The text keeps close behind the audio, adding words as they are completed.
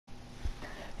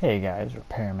Hey guys,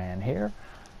 Repairman here.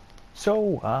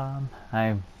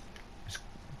 I was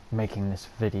making this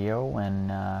video and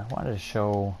wanted to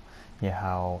show you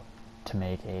how to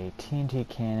make a TNT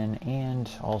cannon and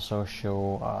also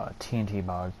show a TNT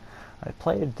bug. I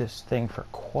played this thing for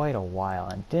quite a while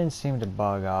and didn't seem to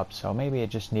bug up, so maybe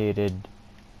it just needed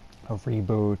a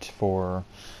reboot for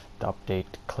the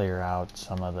update to clear out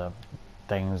some of the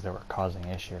things that were causing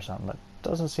issue or something, but it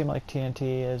doesn't seem like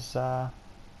TNT is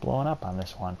blowing up on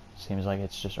this one. Seems like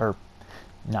it's just, or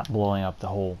not blowing up the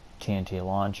whole TNT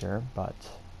launcher, but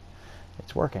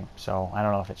it's working. So I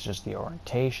don't know if it's just the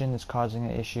orientation that's causing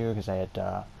the issue, because I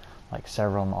had like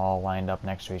several of them all lined up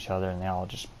next to each other and they all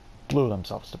just blew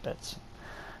themselves to bits.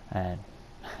 And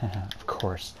of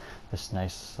course this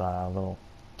nice little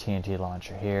TNT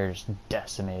launcher here just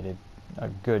decimated a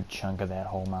good chunk of that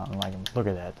whole mountain. Like, look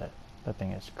at that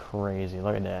thing is crazy.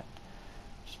 Look at that.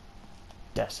 Just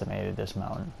decimated this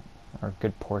mountain, or a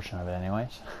good portion of it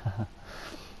anyways.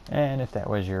 And if that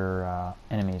was your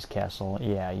enemy's castle,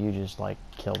 yeah, you just like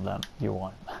killed them. You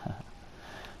won.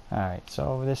 Alright,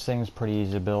 so this thing's pretty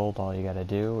easy to build. All you gotta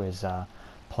do is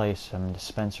place some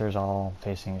dispensers all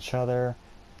facing each other,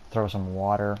 throw some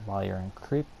water while you're in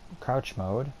crouch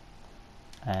mode,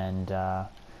 and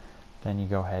then you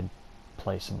go ahead,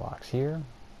 place some blocks here,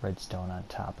 redstone on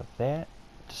top of that,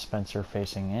 dispenser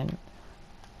facing in,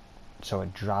 so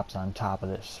it drops on top of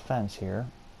this fence here,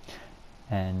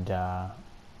 and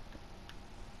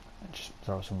just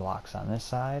throw some blocks on this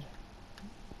side,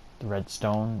 the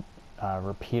redstone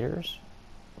repeaters,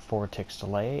 4 ticks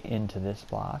delay into this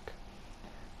block,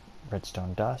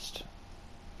 redstone dust,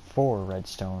 4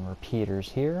 redstone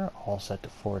repeaters here, all set to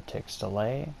 4 ticks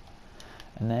delay,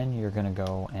 and then you're going to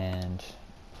go and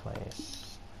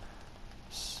place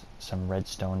some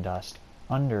redstone dust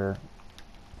under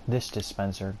this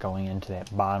dispenser, going into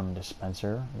that bottom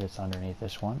dispenser that's underneath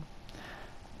this one,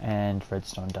 and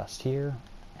redstone dust here,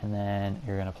 and then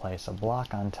you're going to place a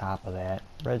block on top of that,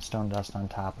 redstone dust on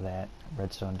top of that,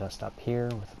 redstone dust up here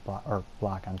with a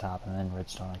block on top, and then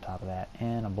redstone on top of that,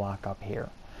 and a block up here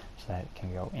so that it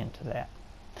can go into that.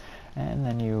 And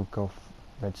then you go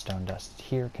redstone dust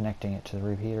here, connecting it to the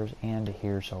repeaters and to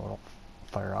here, so it'll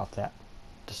fire off that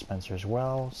dispenser as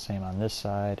well. Same on this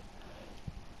side.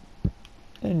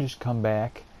 And just come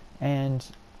back, and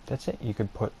that's it. You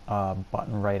could put a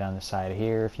button right on the side of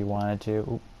here if you wanted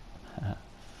to.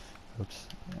 Oops.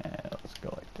 Yeah, let's go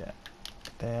like that.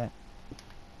 Like that.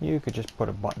 You could just put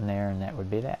a button there, and that would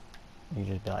be that. You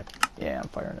just be like, yeah, I'm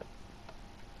firing it.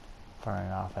 Firing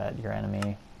it off at your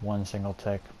enemy. One single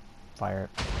tick. Fire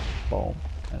it. Boom.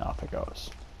 And off it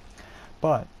goes.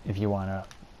 But if you want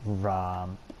a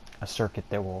circuit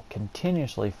that will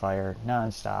continuously fire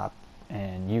non-stop,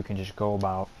 and you can just go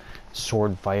about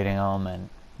sword fighting them, and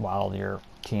while your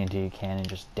TNT cannon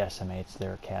just decimates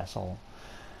their castle,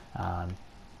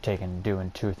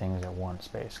 doing 2 things at once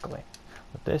basically.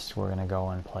 With this, we're going to go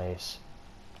and place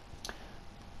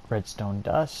redstone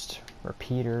dust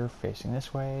repeater facing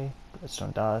this way,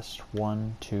 redstone dust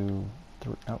 1, 2,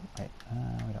 3. Oh wait,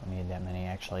 we don't need that many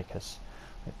actually, because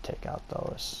we take out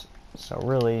those, so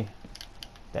really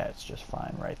that's just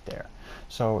fine right there.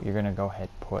 So you're going to go ahead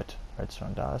and put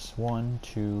redstone dust 1,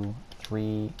 2,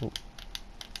 3,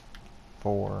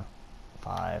 4,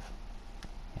 5.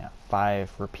 Yeah,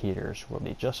 5 repeaters will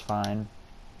be just fine.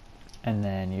 And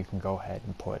then you can go ahead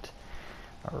and put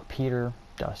a repeater,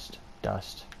 dust,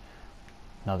 dust,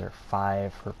 another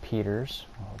 5 repeaters.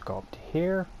 We'll go up to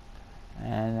here,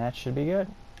 and that should be good.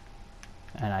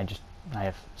 And I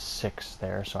have 6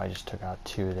 there, so I just took out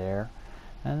 2 there.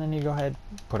 And then you go ahead,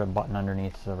 put a button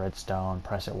underneath the redstone,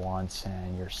 press it once,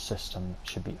 and your system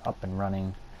should be up and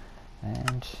running.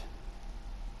 And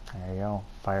there you go,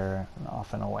 fire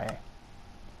off and away.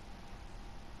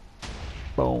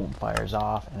 Boom, fires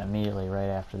off, and immediately right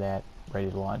after that,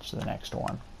 ready to launch the next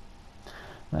one.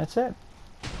 And that's it.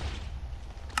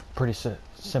 Pretty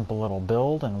simple little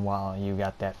build, and while you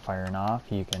got that firing off,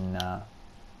 you can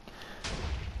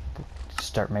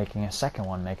start making a second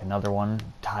one. Make another one,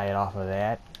 tie it off of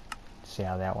that. See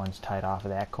how that one's tied off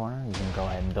of that corner? You can go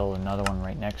ahead and build another one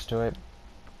right next to it.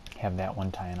 Have that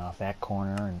one tying off that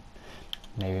corner, and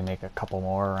maybe make a couple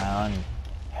more around.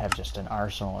 Have just an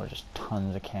arsenal or just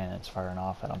tons of cannons firing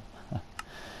off at them.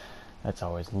 That's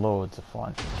always loads of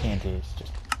fun. TNT is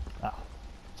just, oh,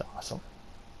 it's awesome.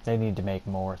 They need to make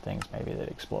more things maybe that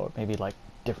explode. Maybe like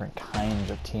different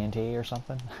kinds of TNT or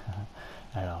something.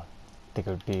 I don't know. I think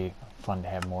it would be fun to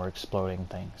have more exploding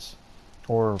things.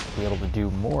 Or be able to do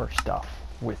more stuff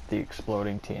with the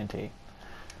exploding TNT.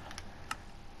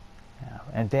 Yeah,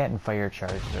 and that and fire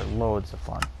charges are loads of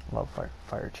fun. Love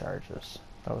fire charges.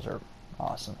 Those are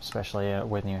awesome, especially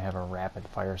when you have a rapid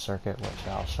fire circuit, which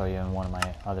I'll show you in one of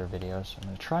my other videos. I'm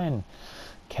going to try and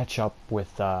catch up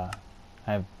with, I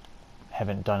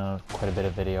haven't done quite a bit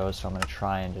of videos, so I'm going to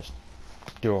try and just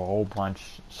do a whole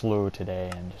slew today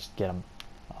and just get them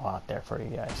all out there for you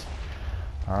guys.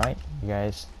 Alright, you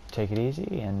guys take it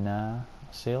easy, and I'll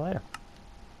see you later.